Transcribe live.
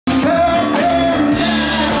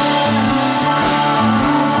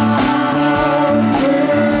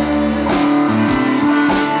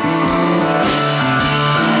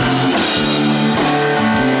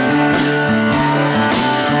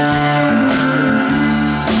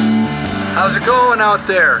it going out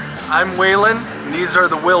there? I'm Whalen, and these are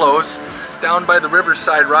the Willows, down by the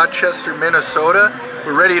Riverside, Rochester, Minnesota.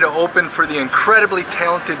 We're ready to open for the incredibly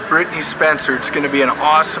talented Brittney Spencer. It's going to be an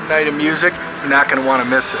awesome night of music. You're not going to want to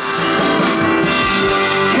miss it.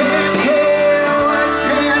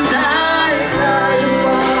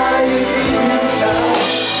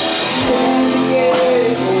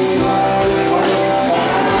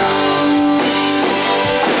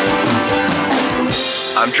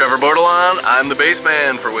 I'm Trevor Bordelon. I'm the bass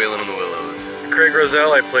man for Whalen the Willows. Craig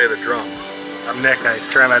Roselle, I play the drums. I'm Nick, I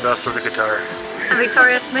try my best with the guitar. I'm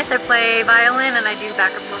Victoria Smith, I play violin and I do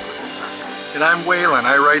backup vocals as well. And I'm Whalen,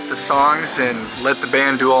 I write the songs and let the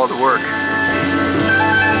band do all the work.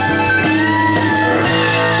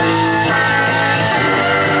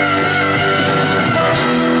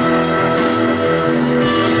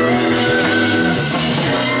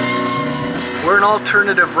 We're an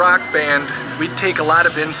alternative rock band. We take a lot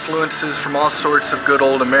of influences from all sorts of good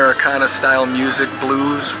old Americana style music,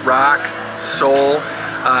 blues, rock, soul.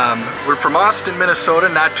 We're from Austin, Minnesota,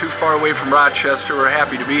 not too far away from Rochester. We're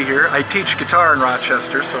happy to be here. I teach guitar in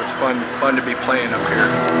Rochester, so it's fun to be playing up here.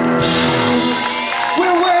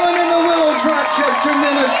 We're Whalen in the Willows, Rochester,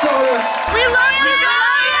 Minnesota. We love you!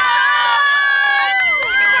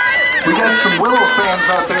 We got some Willow fans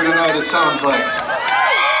out there tonight, it sounds like.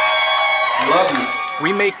 Love you.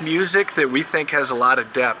 We make music that we think has a lot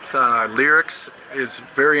of depth. Lyrics is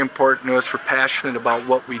very important to us. We're passionate about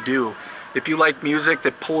what we do. If you like music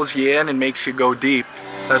that pulls you in and makes you go deep,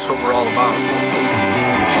 that's what we're all about.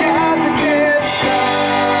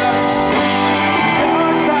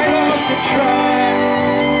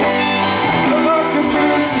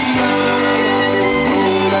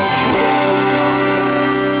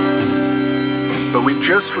 But we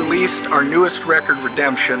just released our newest record,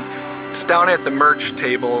 Redemption. It's down at the merch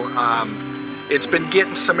table. It's been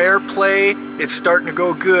getting some airplay. It's starting to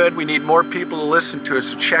go good. We need more people to listen to it,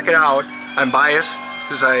 so check it out. I'm biased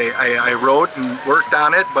because I wrote and worked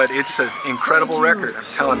on it, but it's an incredible record, I'm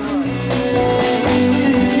telling you.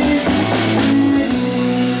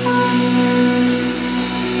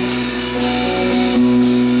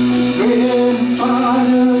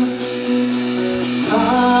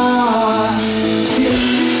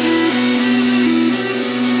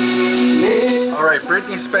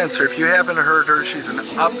 Brittney Spencer, if you haven't heard her, she's an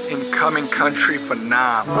up-and-coming country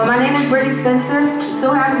phenom. Well, my name is Brittney Spencer. I'm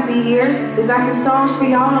so happy to be here. We've got some songs for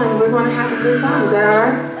y'all and we're going to have a good time. Is that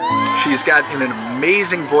alright? She's got an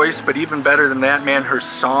amazing voice, but even better than that, man, her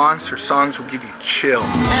songs will give you chills.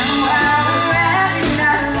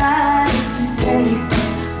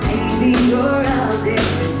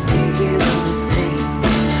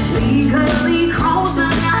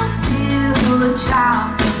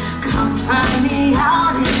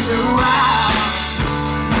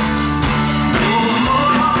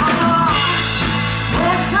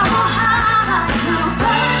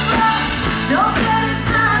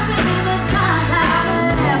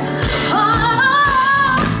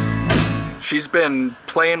 She's been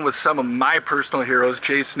playing with some of my personal heroes,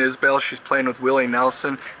 Jason Isbell. She's playing with Willie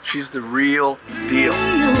Nelson. She's the real deal.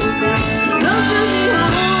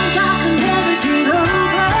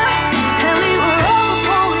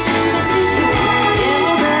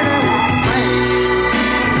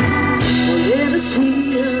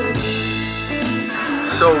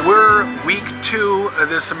 So we're week 2 of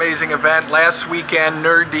this amazing event. Last weekend,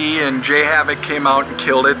 Nerdy and J Havoc came out and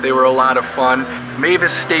killed it. They were a lot of fun.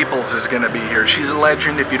 Mavis Staples is gonna be here. She's a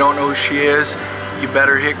legend. If you don't know who she is, you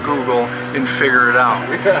better hit Google and figure it out.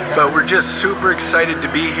 But we're just super excited to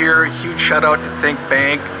be here. Huge shout out to Think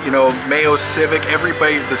Bank, you know, Mayo Civic,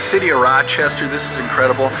 everybody, the city of Rochester. This is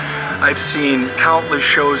incredible. I've seen countless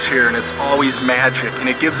shows here and it's always magic, and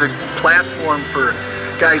it gives a platform for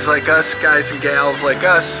guys like us, guys and gals like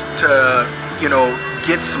us, to, you know,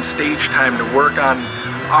 get some stage time to work on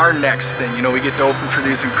our next thing. You know, we get to open for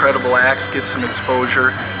these incredible acts, get some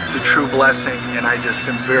exposure. It's a true blessing, and I just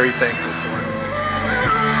am very thankful for it.